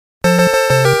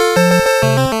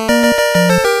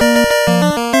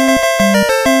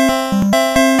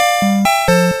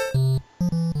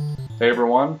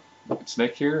everyone, it's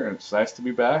Nick here, and it's nice to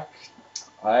be back.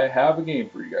 I have a game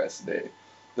for you guys today.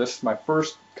 This is my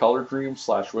first Color Dream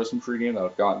 / Wisdom Tree game that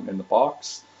I've gotten in the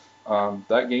box.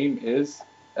 That game is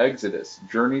Exodus: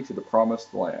 Journey to the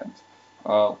Promised Land.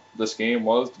 This game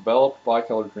was developed by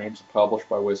Color Dreams and published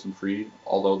by Wisdom Tree,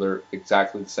 although they're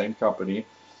exactly the same company.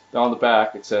 Down the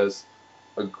back it says,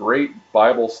 a great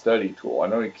Bible study tool. I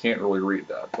know you can't really read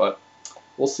that, but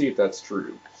we'll see if that's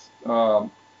true.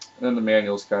 And then the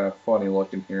manual's kind of funny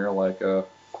looking here, like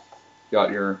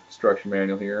got your instruction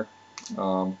manual here.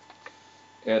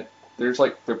 And there's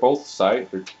like, they're both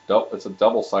sided, it's a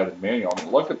double-sided manual. I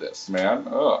mean, look at this, man.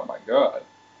 Oh my god.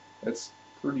 It's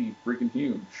pretty freaking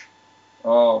huge.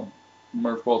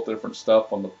 There's both different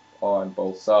stuff on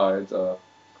both sides.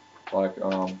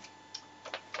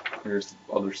 Here's the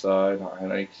other side,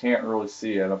 and I can't really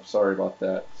see it. I'm sorry about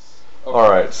that. Okay.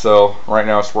 Alright, so right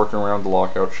now it's working around the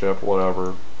lockout chip,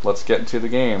 whatever. Let's get into the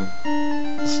game.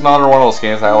 It's another one of those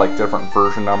games that I like different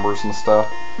version numbers and stuff.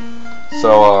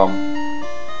 So,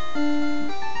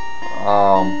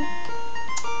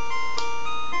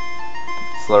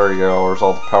 so there you go, there's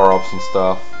all the power-ups and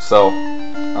stuff. So,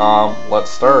 let's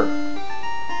start.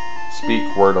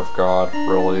 Speak word of God,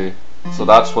 really. So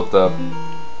that's what the,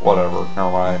 whatever,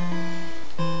 never mind.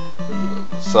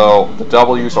 So, the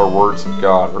W's are words of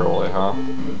God, really, huh?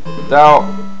 Now,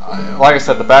 like I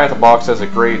said, the back of the box has a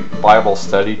great Bible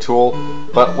study tool,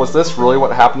 but was this really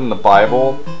what happened in the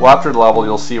Bible? Well, after the level,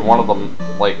 you'll see one of the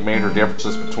major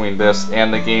differences between this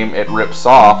and the game it rips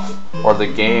off, or the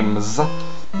games.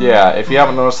 Yeah, if you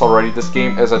haven't noticed already, this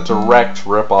game is a direct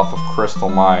rip-off of Crystal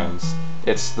Mines.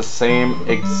 It's the same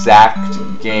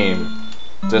exact game.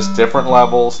 Just different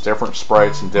levels, different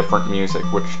sprites, and different music,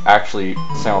 which actually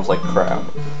sounds like crap.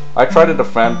 I try to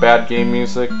defend bad game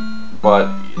music, but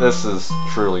this is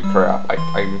truly crap.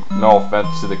 I no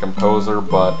offense to the composer,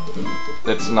 but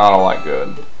it's not all that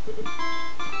good.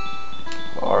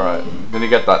 Alright, then you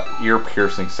get that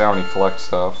ear-piercing sound you collect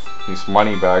stuff. These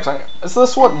money bags. Is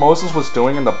this what Moses was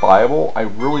doing in the Bible? I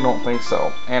really don't think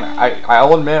so. And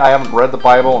I'll admit I haven't read the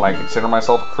Bible and I consider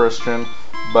myself a Christian,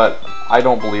 but I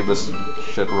don't believe this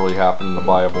shit really happened in the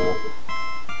Bible.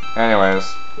 Anyways,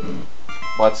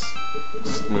 let's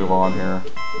just move on here.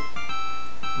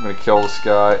 I'm gonna kill this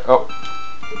guy. Oh,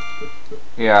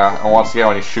 yeah. And once again,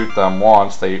 when you shoot them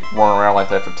once, they run around like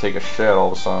they have to take a shit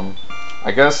all of a sudden.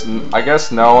 I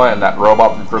guess Noah and that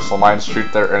robot from Crystal Mines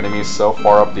shoot their enemies so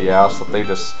far up the ass that they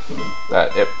just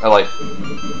it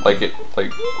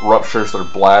ruptures their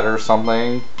bladder or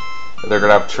something. They're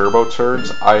gonna have turbo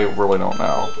turds. I really don't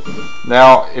know.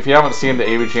 Now, if you haven't seen the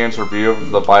ABJ's review of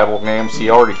the Bible games,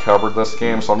 he already covered this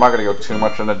game, so I'm not gonna go too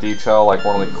much into detail, like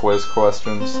one of the quiz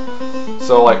questions.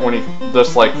 So, like when you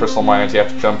just like Crystal Mines, you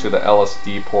have to jump to the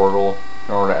LSD portal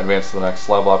in order to advance to the next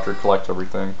level after you collect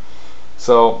everything.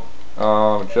 So,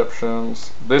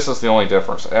 Egyptians. This is the only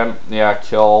difference, and yeah,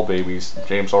 kill all babies.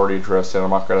 James already addressed it.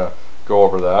 I'm not gonna go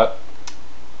over that.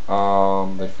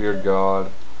 They feared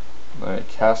God. They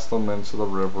cast them into the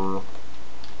river,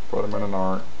 put them in an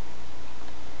ark,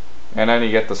 and then you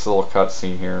get this little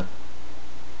cutscene here.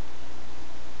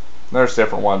 There's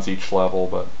different ones each level,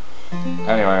 but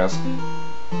anyways.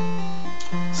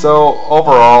 So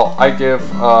overall, I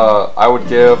would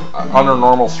give, under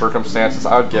normal circumstances,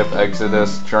 I would give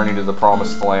Exodus: Journey to the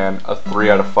Promised Land a 3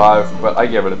 out of 5, but I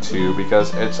give it a 2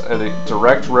 because it's a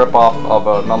direct rip-off of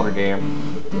another game.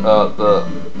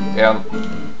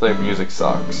 The music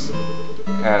sucks,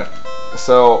 and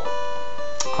so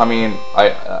I mean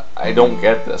I don't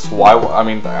get this. Why? I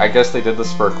mean, I guess they did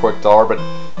this for a quick dollar, but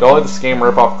not only this game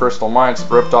rip off Crystal Mines, it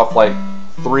ripped off like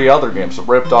 3 other games. It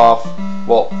ripped off,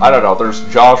 well, I don't know. There's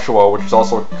Joshua, which is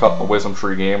also a Wisdom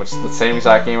Tree game. It's the same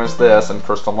exact game as this and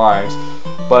Crystal Mines.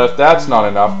 But if that's not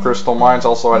enough, Crystal Mines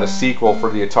also had a sequel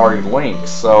for the Atari Lynx.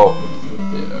 So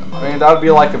I mean, that would be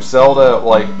like if Zelda,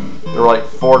 like, there were like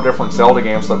 4 different Zelda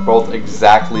games that are both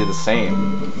exactly the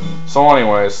same. So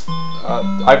anyways,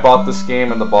 I bought this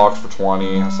game in the box for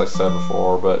 20, as I said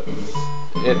before, but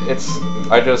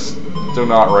I just do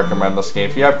not recommend this game.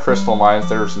 If you have Crystal Mines,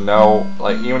 there's no,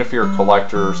 like, even if you're a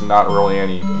collector, there's not really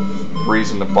any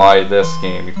reason to buy this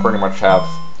game. You pretty much have,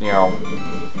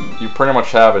 you pretty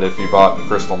much have it if you bought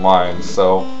Crystal Mines,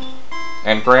 so.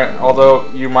 And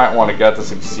although you might want to get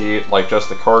this if you see it, like just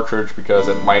the cartridge, because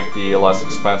it might be less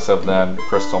expensive than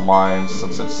Crystal Mines,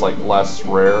 since it's like less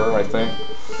rare, I think.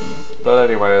 But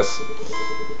anyways,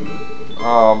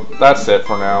 that's it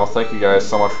for now. Thank you guys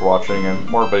so much for watching, and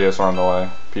more videos are on the way.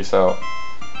 Peace out.